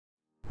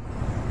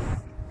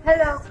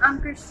Hello, I'm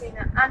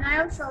Cristina, and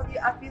I will show you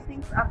a few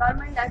things about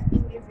my life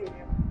in this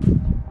video.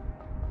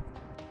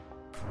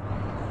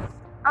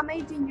 I'm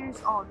 18 years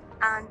old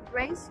and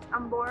raised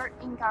and born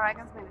in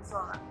Caracas,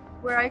 Venezuela,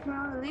 where I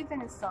currently live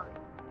and study.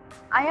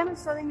 I am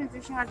studying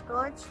nutrition at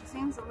college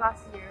since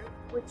last year,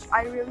 which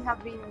I really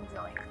have been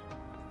enjoying.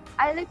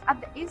 I live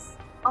at the east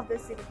of the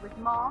city with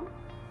mom,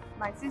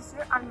 my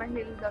sister, and my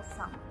little dog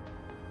Sam.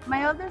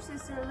 My older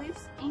sister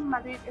lives in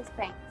Madrid,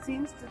 Spain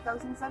since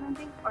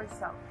 2017 or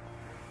so.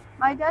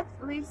 My dad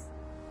lives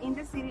in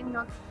the city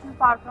not too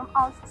far from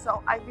us,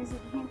 so I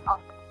visit him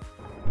often.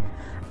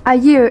 A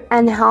year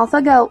and a half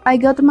ago, I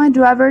got my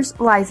driver's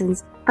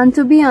license, and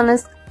to be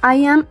honest, I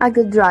am a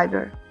good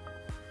driver.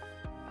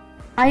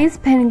 I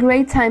spend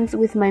great times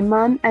with my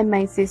mom and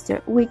my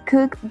sister. We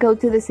cook, go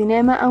to the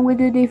cinema, and we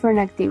do different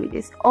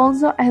activities.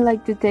 Also, I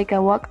like to take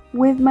a walk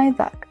with my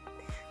dog.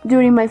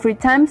 During my free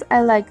times,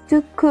 I like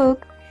to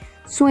cook,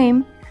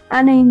 swim,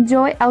 and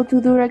enjoy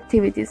outdoor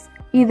activities,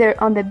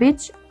 either on the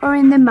beach or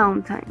in the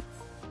mountains.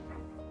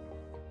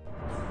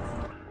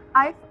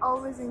 I've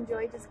always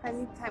enjoyed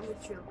spending time with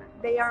children.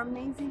 They are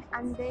amazing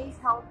and they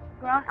help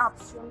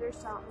grown-ups to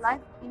understand life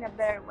in a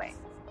better way.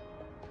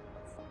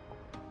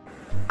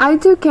 I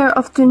took care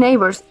of two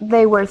neighbors.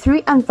 They were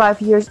 3 and 5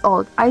 years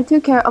old. I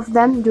took care of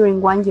them during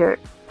 1 year.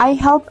 I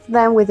helped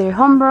them with their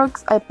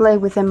homeworks, I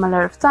played with them a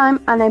lot of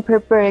time, and I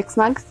prepared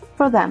snacks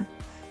for them.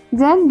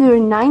 Then,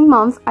 during 9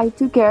 months, I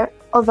took care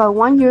of a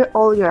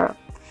 1-year-old girl.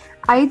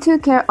 I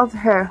took care of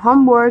her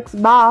homeworks,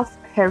 bath,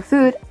 her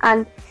food,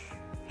 and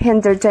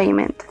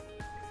entertainment.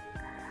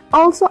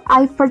 Also,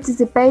 I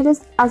participated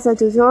as a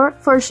tutor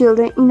for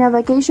children in a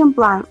vacation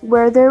plan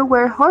where there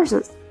were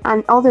horses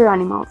and other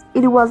animals.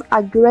 It was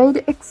a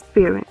great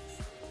experience.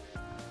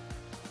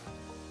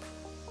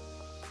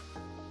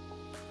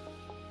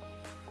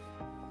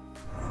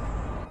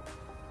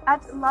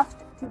 I'd love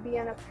to be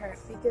an au pair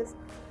because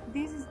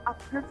this is a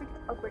perfect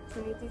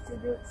opportunity to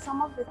do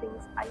some of the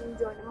things I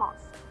enjoy the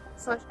most,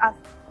 such as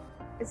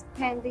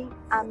spending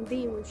and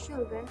being with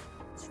children,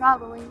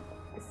 traveling,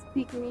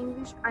 speaking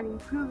English and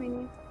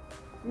improving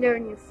it,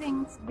 learn new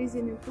things,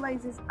 visit new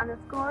places, and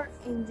of course,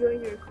 enjoy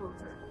your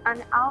culture.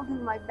 And I'll do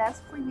my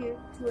best for you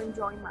to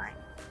enjoy mine.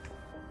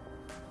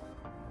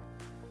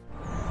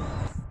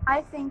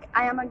 I think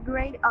I am a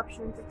great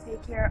option to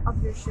take care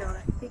of your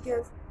children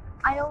because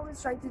I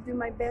always try to do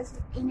my best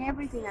in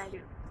everything I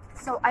do.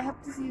 So I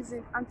hope to see you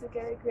soon and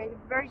together create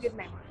very good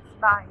memories.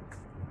 Bye!